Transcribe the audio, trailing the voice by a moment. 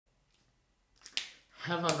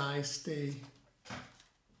Have a nice day.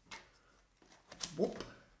 Whoop.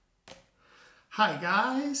 Hi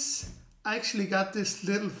guys, I actually got this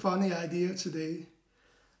little funny idea today.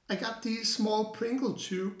 I got these small Pringle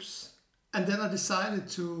tubes and then I decided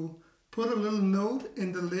to put a little note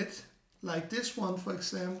in the lid, like this one for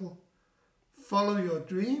example. Follow your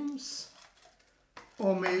dreams,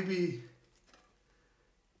 or maybe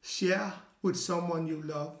share with someone you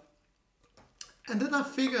love. And then I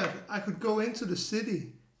figured I could go into the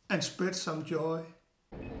city and spread some joy.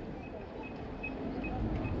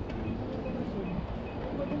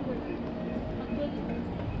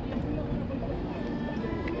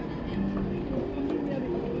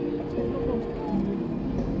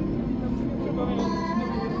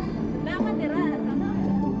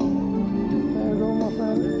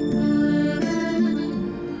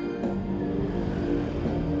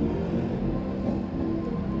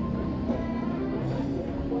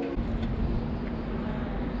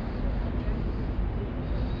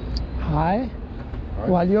 Hi.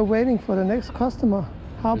 While you're waiting for the next customer,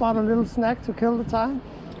 how about a little snack to kill the time?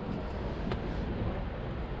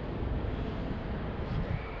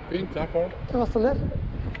 Fint, tack Carl. Det var så lidt.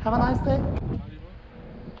 Have a nice day.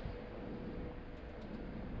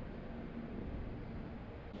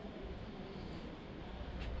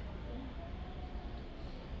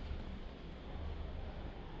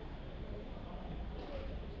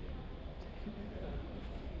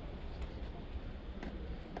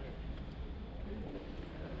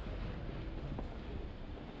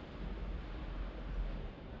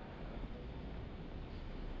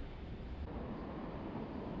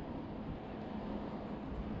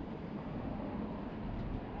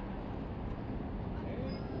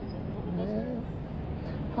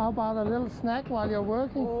 How about a little snack while you're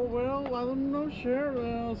working? Oh, well, I'm not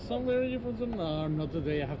sure. Somewhere different. No, not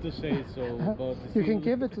today, I have to say so. But You can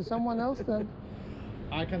give it to someone else then.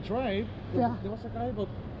 I can try it. Yeah. There was a guy, but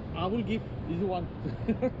I will give this one.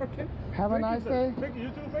 Okay. Have a nice day. Thank you. You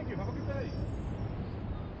too. Thank you. Have a good day.